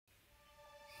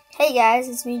Hey guys,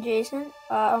 it's me, Jason.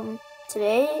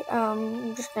 Today,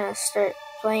 I'm just gonna start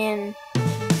playing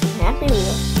Happy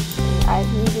Wheel. I've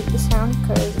muted the sound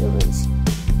because it was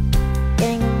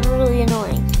getting really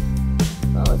annoying.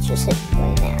 Well, let's just hit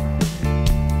play now.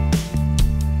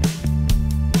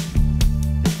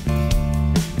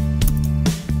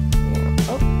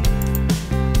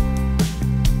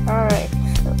 Alright,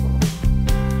 so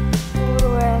what do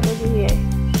I have to do here?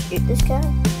 Shoot this guy?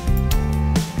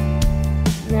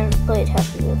 Never played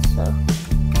Happy Wheel, so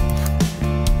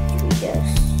should we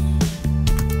guess?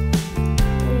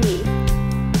 Maybe.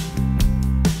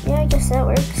 Yeah, I guess that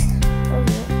works, doesn't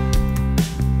it?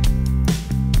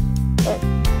 But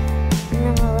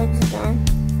now my legs are gone,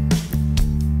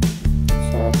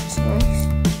 so that's nice.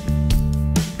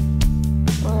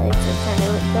 My legs are kind of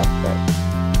ripped up, but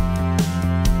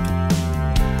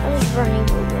I'll just run you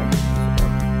over.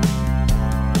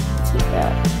 Keep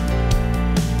out.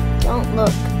 Don't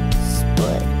look.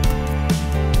 Split.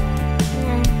 I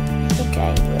think I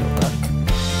will look.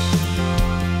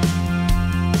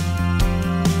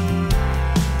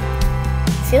 I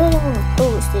feel like I'm on a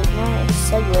post, dude, not a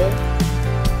Segway.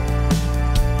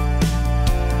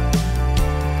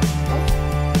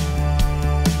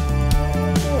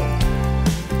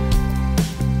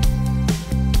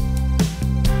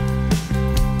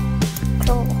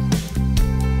 Control.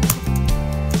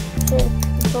 Good.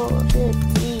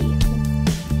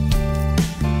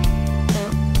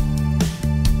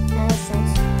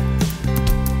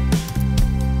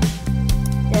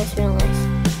 That's real nice.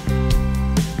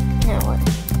 Now what?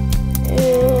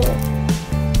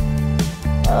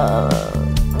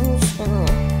 I'm just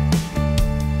gonna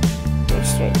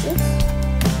restart this.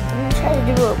 I'm gonna try to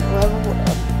do a level a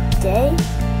day,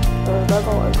 or a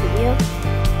level a video.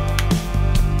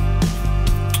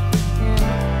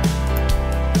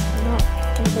 I'm not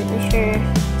completely sure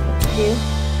what to do.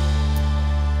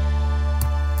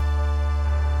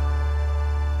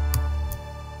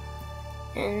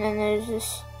 And then there's this.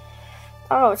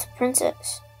 Oh, it's a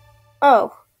princess.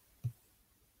 Oh,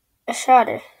 I shot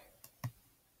her.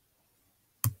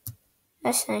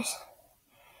 That's nice.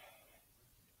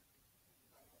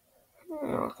 I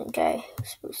don't think I was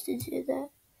supposed to do that.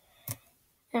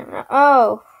 I don't know.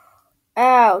 Oh,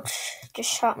 ouch. Just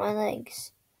shot my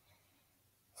legs.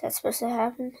 Is that supposed to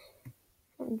happen?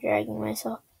 I'm dragging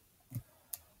myself.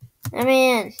 I'm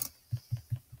in.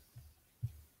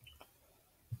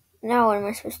 Now what am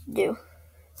I supposed to do?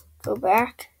 Go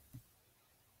back?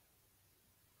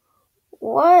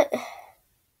 What?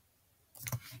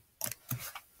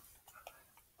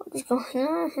 What is going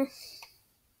on?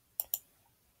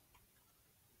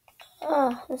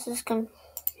 Oh, this is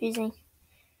confusing.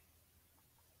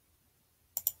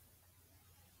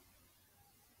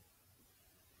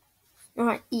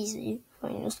 Not easy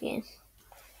playing this game,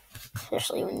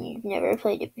 especially when you've never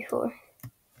played it before.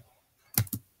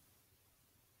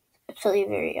 Actually,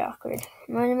 very awkward.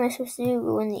 What am I supposed to do?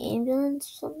 Go in the ambulance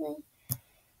or something?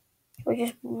 Or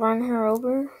just run her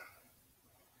over?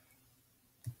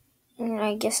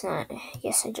 I guess not. I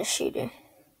guess I just shoot her.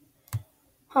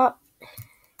 Hop.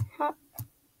 Hop.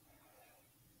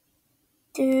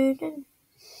 Dude.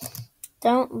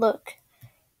 Don't look.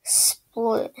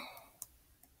 Split.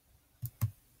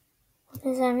 What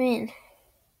does that mean?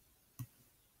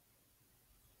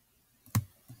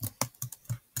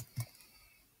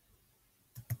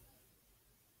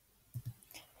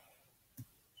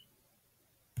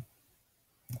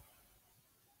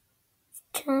 It's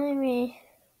telling me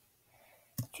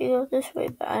to go this way,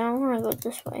 but I don't want to go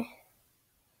this way.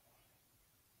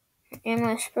 Am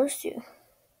I supposed to?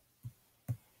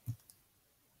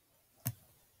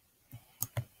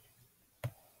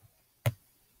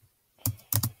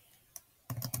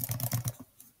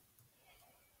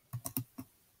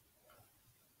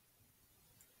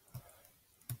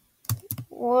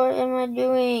 What am I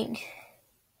doing?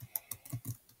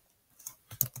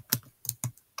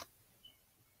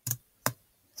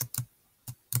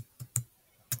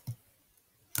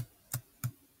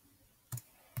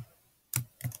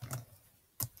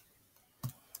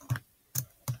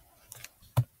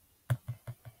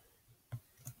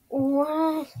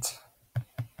 What?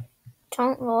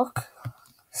 Don't look.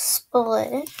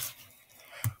 Split. What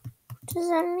does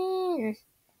that mean?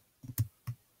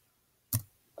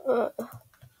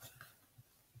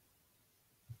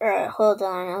 Alright, hold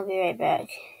on. I'll be right back.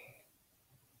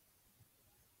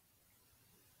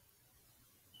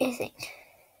 I think.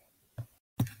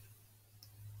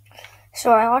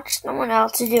 So I watched someone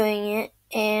else doing it,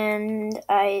 and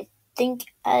I think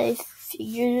I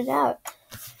figured it out.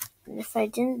 And if I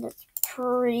didn't, that's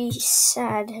pretty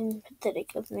sad and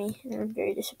pathetic of me, and I'm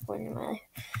very disappointed in my life.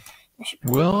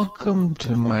 Welcome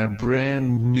to my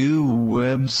brand new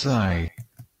website.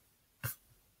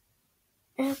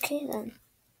 Okay then.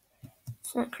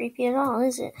 It's not creepy at all,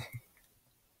 is it?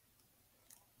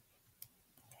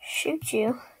 Shoot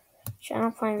you, which I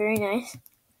don't find very nice.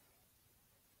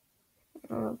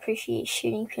 I don't appreciate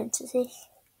shooting princesses.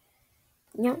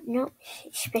 No,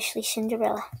 especially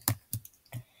Cinderella.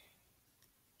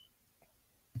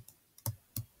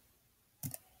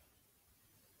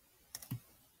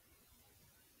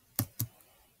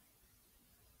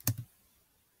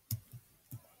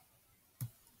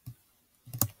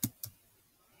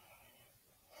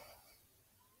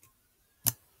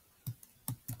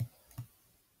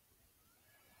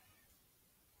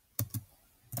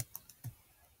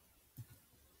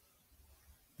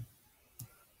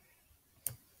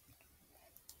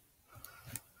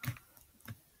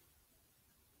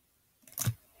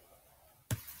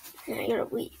 Now I gotta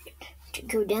wait to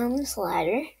go down this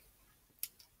ladder.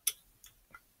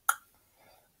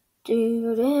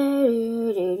 Do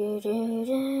do do do do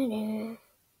do do.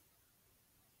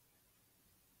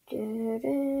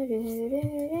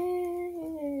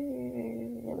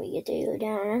 Then we get to go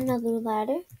down another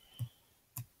ladder.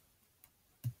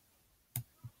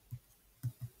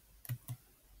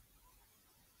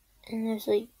 And there's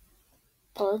like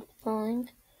blood falling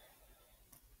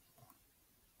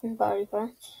and body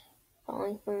parts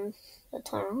falling from the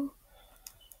tunnel.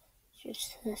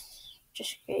 Just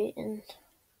great. And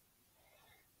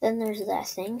then there's that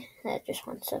thing that just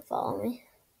wants to follow me,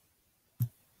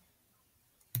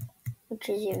 which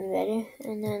is even better.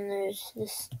 And then there's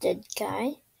this dead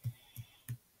guy.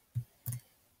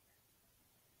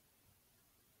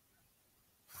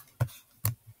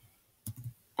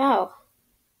 Oh,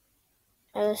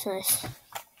 that's nice.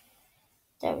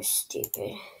 That was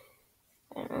stupid.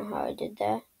 I don't know how I did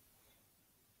that.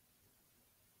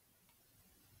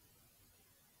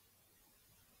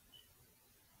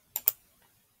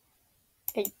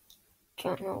 I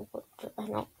don't know what. I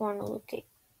don't want to look at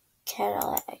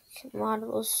Cadillac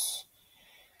models,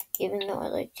 even though I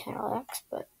like Cadillacs,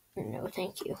 but no,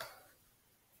 thank you.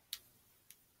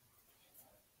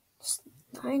 It's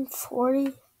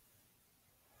 9:40.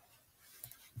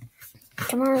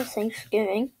 Tomorrow's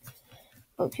Thanksgiving.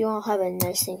 Hope you all have a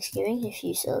nice Thanksgiving if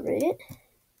you celebrate it.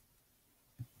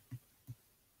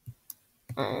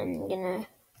 I'm gonna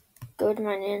go to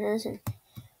my Nana's and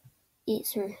eat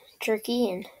some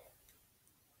turkey and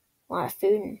a lot of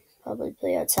food and probably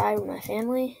play outside with my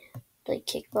family, play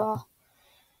kickball.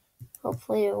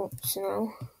 Hopefully it won't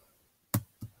snow,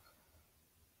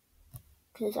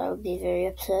 because I would be very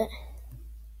upset.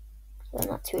 I'm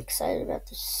not too excited about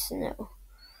the snow.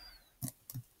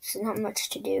 There's not much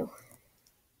to do.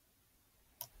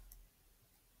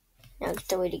 Now I get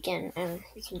to wait again, and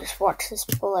we can just watch this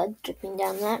blood dripping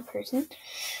down that person,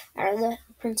 out of the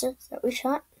princess that we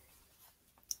shot.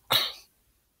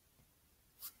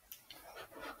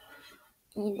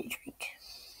 I need a drink.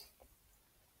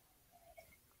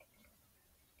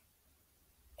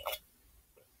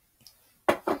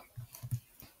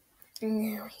 And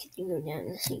now we get to go down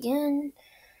this again.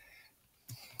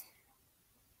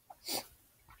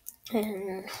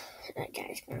 And that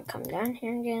guy's gonna come down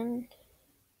here again.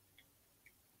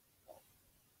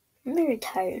 I'm very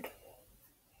tired.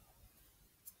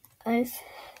 I've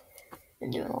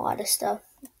been doing a lot of stuff.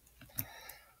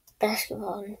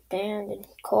 Basketball and band and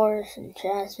chorus and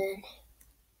jazz band.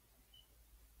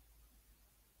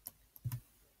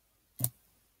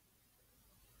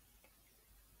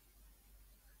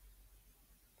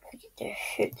 I get there,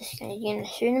 shoot this guy. You gonna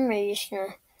shoot him, or are you just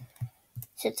gonna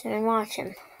sit there and watch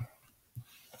him?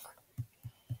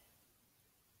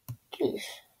 Jeez.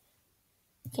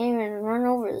 Can't even run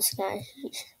over this guy.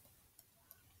 Jeez.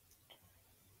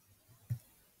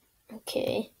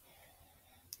 Okay.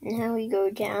 Now we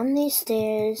go down these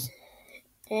stairs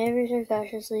ever so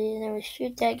cautiously, and then we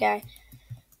shoot that guy.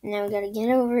 And now we gotta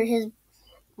get over his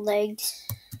legs.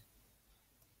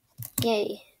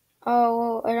 Yay.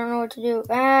 Oh, I don't know what to do.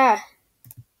 Ah!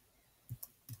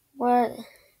 What?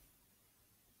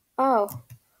 Oh.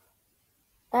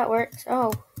 That works.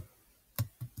 Oh.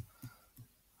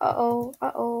 Uh-oh.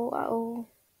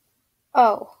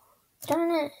 Oh.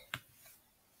 Darn it.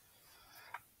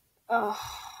 Oh.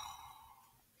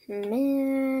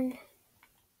 Man.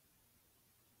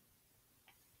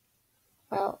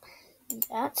 Well,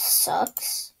 that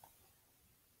sucks.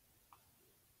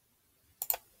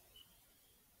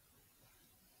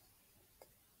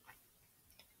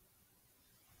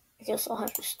 I guess I'll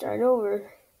have to start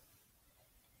over.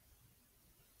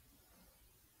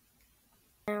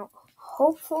 Now,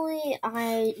 hopefully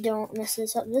I don't mess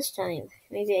this up this time.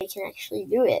 Maybe I can actually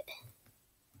do it.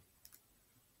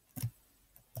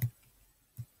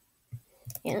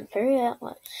 Yeah, hurry up,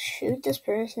 let's shoot this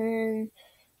person.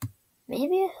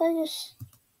 Maybe if I just,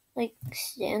 like,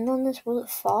 stand on this, will it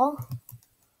fall?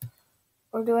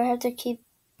 Or do I have to keep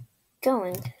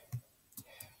going?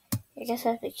 I guess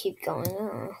I have to keep going, I don't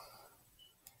know.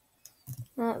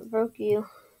 That broke you.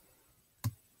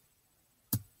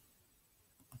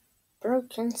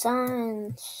 Broken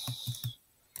signs.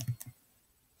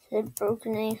 Said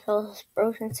broken ankles,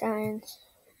 broken signs.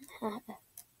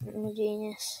 I'm a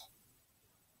genius.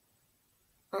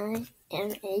 I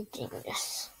am a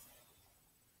genius.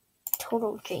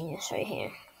 Total genius right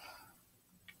here.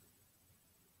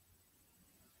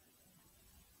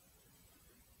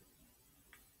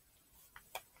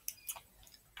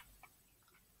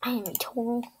 I am a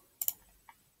total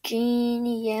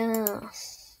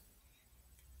genius.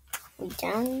 We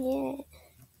down yet?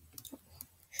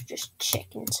 Just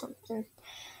checking something.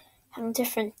 Have a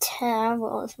different tab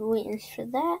while I was waiting for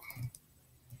that.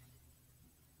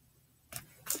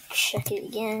 Check it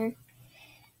again.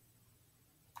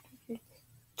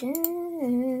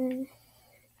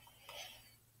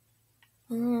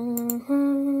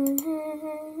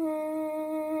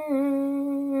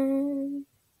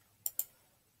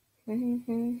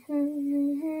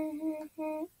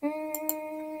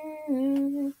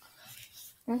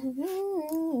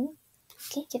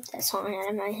 Can't get that song out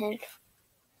of my head.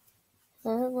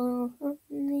 Hello from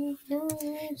the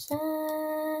other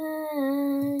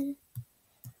side.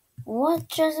 What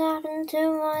just happened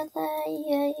to my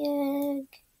leg?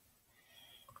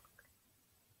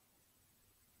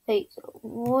 Wait,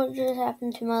 what just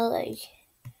happened to my leg?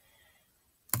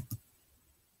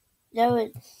 That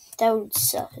would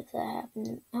suck if that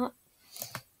happened.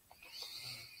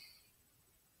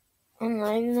 I'm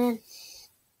not even mad.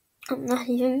 I'm not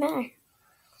even mad.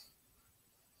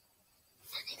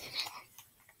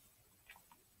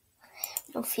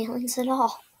 No feelings at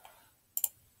all.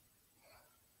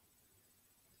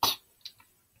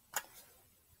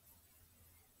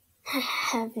 I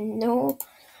have no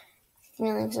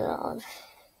feelings at all.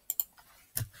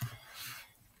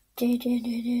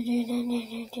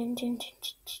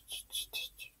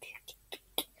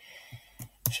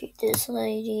 Shoot this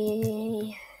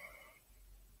lady.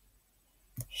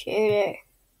 Shoot her.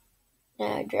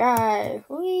 Now drive.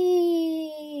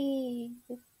 Whee!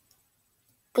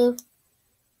 Boop.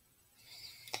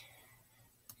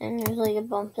 And there's like a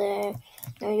bump there.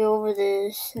 Now we go over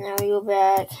this. Now we go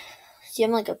back. See,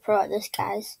 I'm like a pro at this,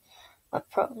 guys. I'm a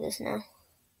pro at this now.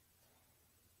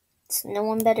 It's no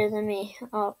one better than me.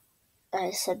 Oh, I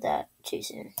said that too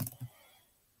soon.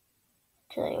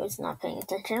 Because I was not paying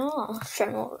attention at all. I was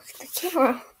trying to look at the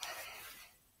camera.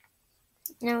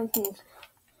 Now we can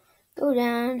go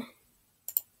down.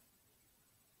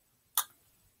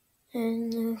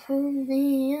 And from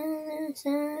the other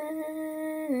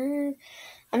side.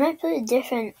 I might play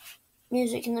different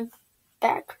music in the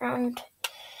background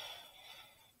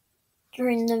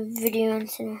during the video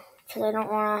because I don't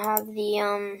want to have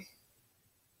the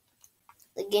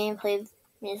gameplay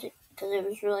music because it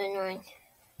was really annoying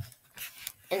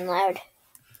and loud.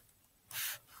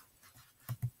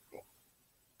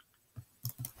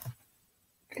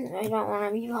 And I don't want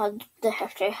to be loud to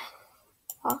have to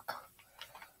walk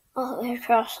all the way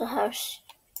across the house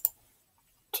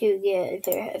to get a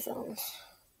pair of headphones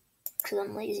because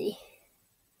I'm lazy.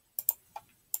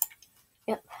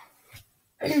 Yep.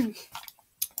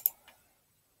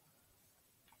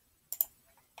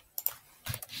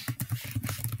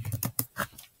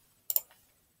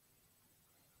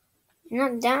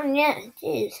 Not down yet,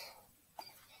 jeez.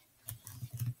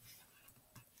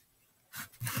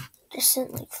 Just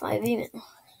sent like 5 emails.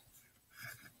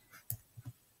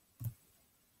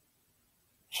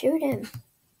 Shoot him.